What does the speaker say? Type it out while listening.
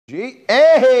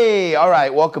Hey, all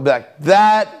right, welcome back.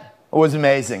 That was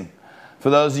amazing. For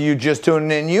those of you just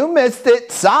tuning in, you missed it.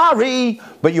 Sorry,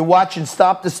 but you're watching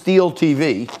Stop the Steal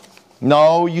TV.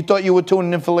 No, you thought you were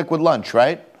tuning in for Liquid Lunch,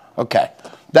 right? Okay.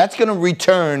 That's going to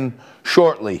return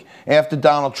shortly after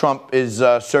Donald Trump is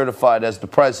certified as the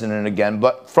president again.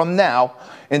 But from now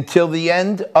until the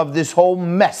end of this whole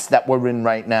mess that we're in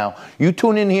right now, you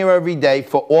tune in here every day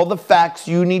for all the facts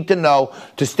you need to know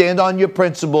to stand on your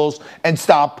principles and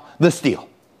stop the steal.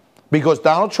 Because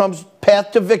Donald Trump's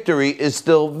path to victory is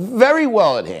still very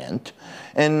well at hand.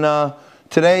 And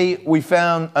today we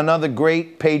found another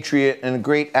great patriot and a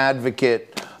great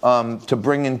advocate to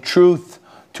bring in truth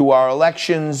to our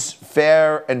elections,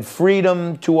 fair and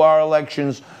freedom to our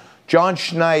elections. John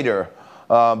Schneider,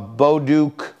 Bo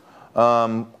Duke,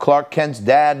 Clark Kent's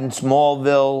dad in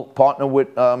Smallville, partner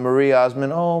with Marie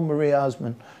Osmond. Oh, Marie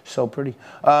Osmond, so pretty.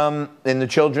 In the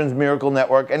Children's Miracle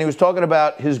Network. And he was talking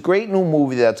about his great new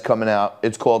movie that's coming out.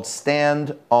 It's called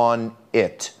Stand on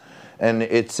It. And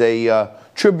it's a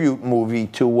tribute movie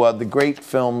to the great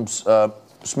films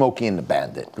Smokey and the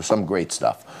Bandit. Some great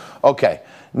stuff. Okay,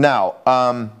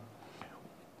 now,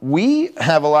 we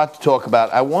have a lot to talk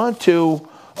about. I want to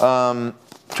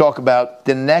talk about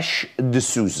Dinesh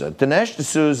D'Souza. Dinesh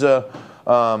D'Souza,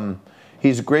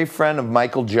 he's a great friend of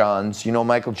Michael Johns. You know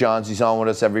Michael Johns, he's on with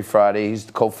us every Friday. He's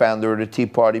the co-founder of the Tea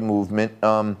Party movement.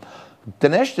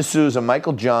 Dinesh D'Souza,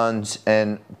 Michael Johns,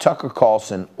 and Tucker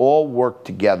Carlson all worked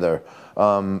together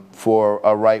for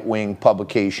a right-wing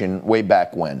publication way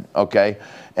back when, okay?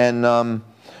 And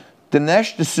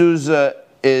Dinesh D'Souza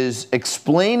is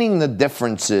explaining the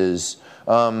differences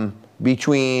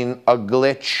between a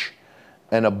glitch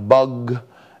and a bug,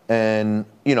 and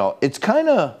you know, it's kind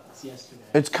of.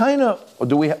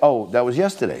 Do we? Oh, that was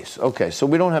yesterday's. Okay, so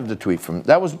we don't have the tweet from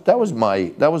that was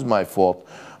my fault.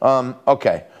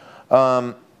 Okay,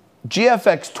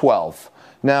 GFX 12.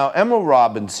 Now, Emerald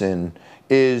Robinson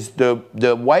is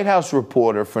the White House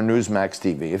reporter for Newsmax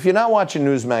TV. If you're not watching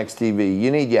Newsmax TV, you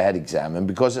need your head examined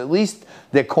because at least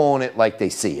they're calling it like they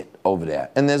see it over there.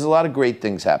 And there's a lot of great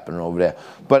things happening over there.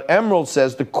 But Emerald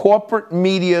says the corporate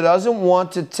media doesn't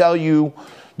want to tell you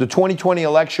the 2020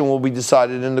 election will be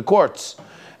decided in the courts.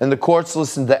 And the courts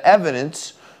listen to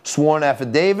evidence, sworn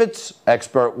affidavits,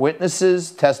 expert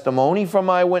witnesses, testimony from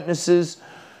eyewitnesses.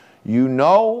 You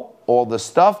know all the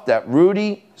stuff that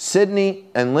Rudy, Sidney,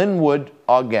 and Linwood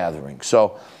are gathering.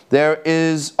 So there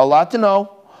is a lot to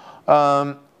know.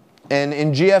 And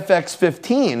in GFX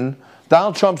 15,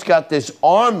 Donald Trump's got this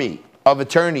army of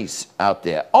attorneys out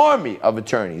there. Army of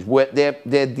attorneys. Where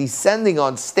they're descending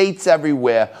on states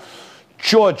everywhere.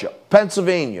 Georgia,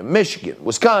 Pennsylvania, Michigan,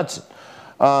 Wisconsin.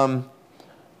 And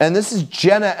this is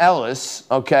Jenna Ellis,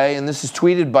 okay? And this is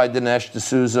tweeted by Dinesh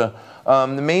D'Souza. The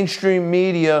mainstream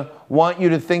media want you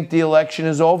to think the election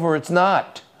is over. It's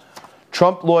not.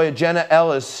 Trump lawyer Jenna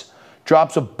Ellis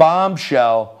drops a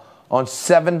bombshell on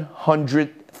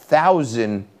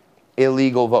 700,000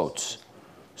 illegal votes.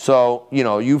 So, you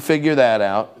know, you figure that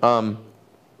out.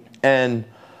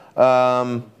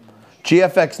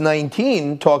 GFX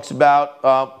 19 talks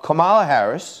about Kamala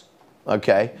Harris,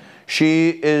 okay?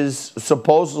 She is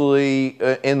supposedly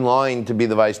in line to be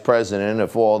the vice president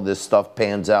if all this stuff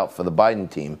pans out for the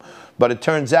Biden team. But it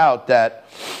turns out that,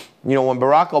 you know, when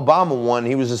Barack Obama won,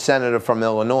 he was a senator from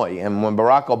Illinois. And when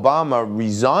Barack Obama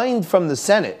resigned from the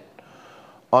Senate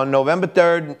on November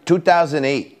 3rd,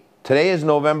 2008, today is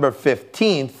November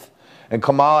 15th, and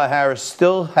Kamala Harris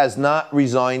still has not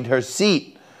resigned her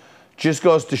seat. Just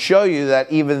goes to show you that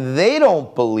even they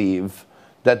don't believe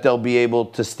that they'll be able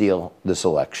to steal this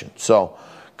election. So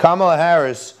Kamala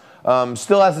Harris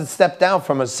still hasn't stepped down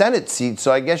from a Senate seat,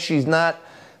 so I guess she's not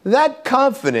that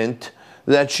confident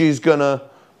that she's going to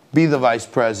be the vice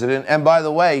president. And by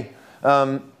the way,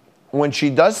 when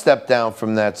she does step down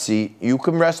from that seat, you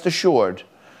can rest assured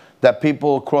that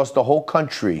people across the whole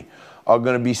country are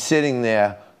going to be sitting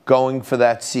there going for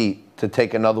that seat to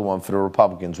take another one for the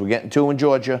Republicans. We're getting 2 in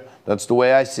Georgia. That's the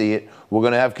way I see it. We're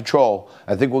going to have control.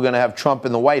 I think we're going to have Trump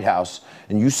in the White House.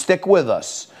 And you stick with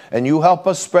us. And you help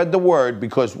us spread the word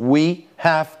because we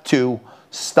have to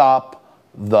stop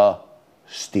the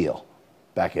steal.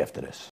 Back after this.